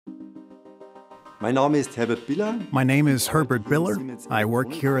My name is Herbert Biller. I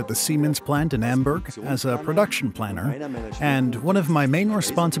work here at the Siemens plant in Hamburg as a production planner, and one of my main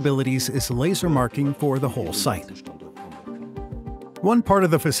responsibilities is laser marking for the whole site. One part of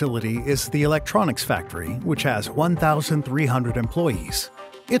the facility is the electronics factory, which has 1,300 employees.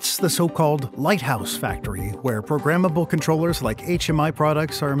 It's the so-called lighthouse factory, where programmable controllers like HMI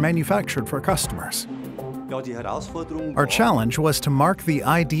products are manufactured for customers. Our challenge was to mark the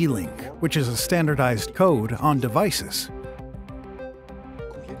ID link, which is a standardized code, on devices.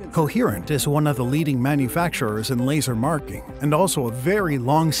 Coherent is one of the leading manufacturers in laser marking and also a very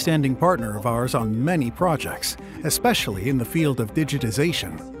long-standing partner of ours on many projects, especially in the field of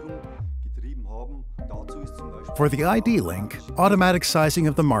digitization. For the ID link, automatic sizing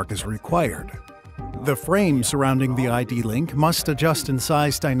of the mark is required. The frame surrounding the ID link must adjust in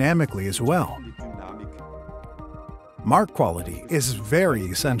size dynamically as well. Mark quality is very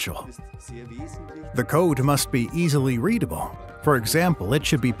essential. The code must be easily readable. For example, it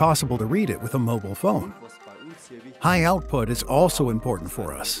should be possible to read it with a mobile phone. High output is also important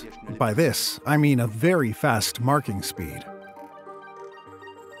for us. By this, I mean a very fast marking speed.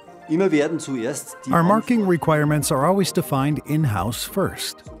 Our marking requirements are always defined in-house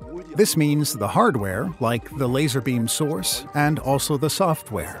first. This means the hardware, like the laser beam source, and also the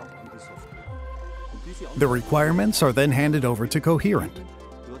software. The requirements are then handed over to Coherent.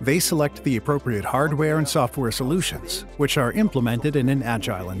 They select the appropriate hardware and software solutions, which are implemented in an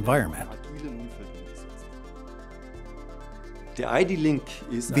agile environment. The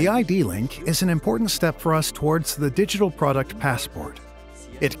ID link is an important step for us towards the digital product passport.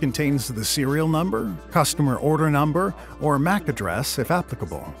 It contains the serial number, customer order number, or MAC address if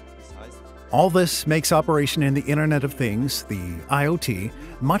applicable. All this makes operation in the Internet of Things, the IoT,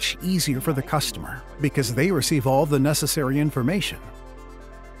 much easier for the customer because they receive all the necessary information.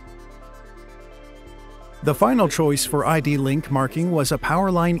 The final choice for ID link marking was a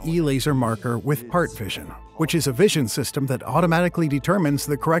PowerLine E laser marker with part vision, which is a vision system that automatically determines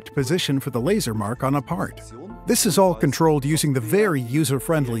the correct position for the laser mark on a part. This is all controlled using the very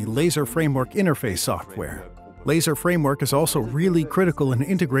user-friendly Laser FrameWork interface software. Laser FrameWork is also really critical in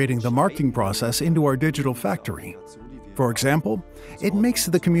integrating the marking process into our digital factory. For example, it makes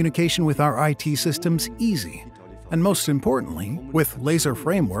the communication with our IT systems easy. And most importantly, with Laser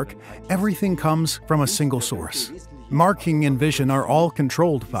FrameWork, everything comes from a single source. Marking and vision are all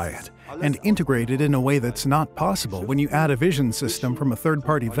controlled by it and integrated in a way that's not possible when you add a vision system from a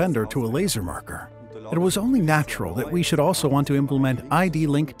third-party vendor to a laser marker. It was only natural that we should also want to implement ID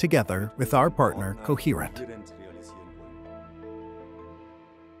Link together with our partner, Coherent.